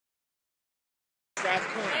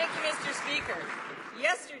Edmonton-Strathcona. Thank you, Mr. Speaker.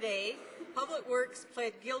 Yesterday, Public Works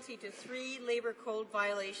pled guilty to 3 Labour Code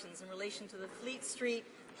violations in relation to the Fleet Street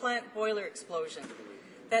plant boiler explosion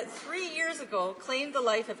that 3 years ago claimed the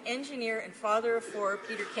life of engineer and father of 4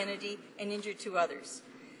 Peter Kennedy and injured 2 others.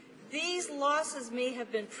 These losses may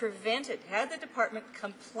have been prevented had the department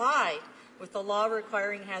complied with the law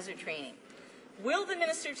requiring hazard training. Will the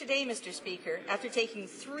minister today, Mr. Speaker, after taking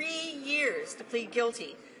 3 years to plead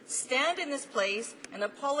guilty, stand in this place and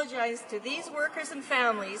apologize to these workers and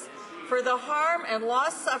families for the harm and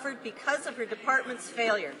loss suffered because of her department's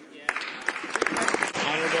failure?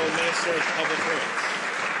 Honourable Minister of Public Works.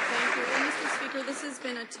 Thank you. Well, Mr. Speaker, this has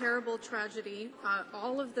been a terrible tragedy.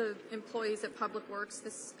 All of the employees at Public Works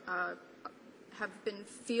have been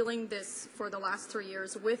feeling this for the last 3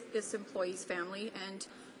 years with this employee's family, and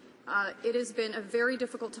it has been a very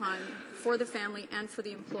difficult time for the family and for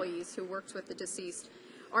the employees who worked with the deceased.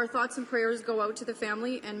 Our thoughts and prayers go out to the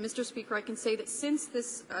family, and Mr. Speaker, I can say that since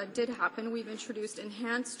this did happen, we've introduced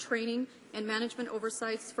enhanced training and management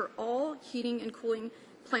oversights for all heating and cooling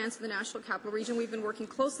plants in the National Capital Region. We've been working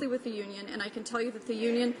closely with the union, and I can tell you that the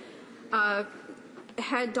union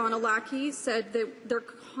head, Donna Lackey, said that they're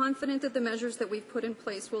confident that the measures that we've put in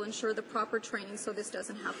place will ensure the proper training so this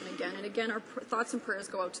doesn't happen again. And again, our thoughts and prayers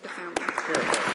go out to the family.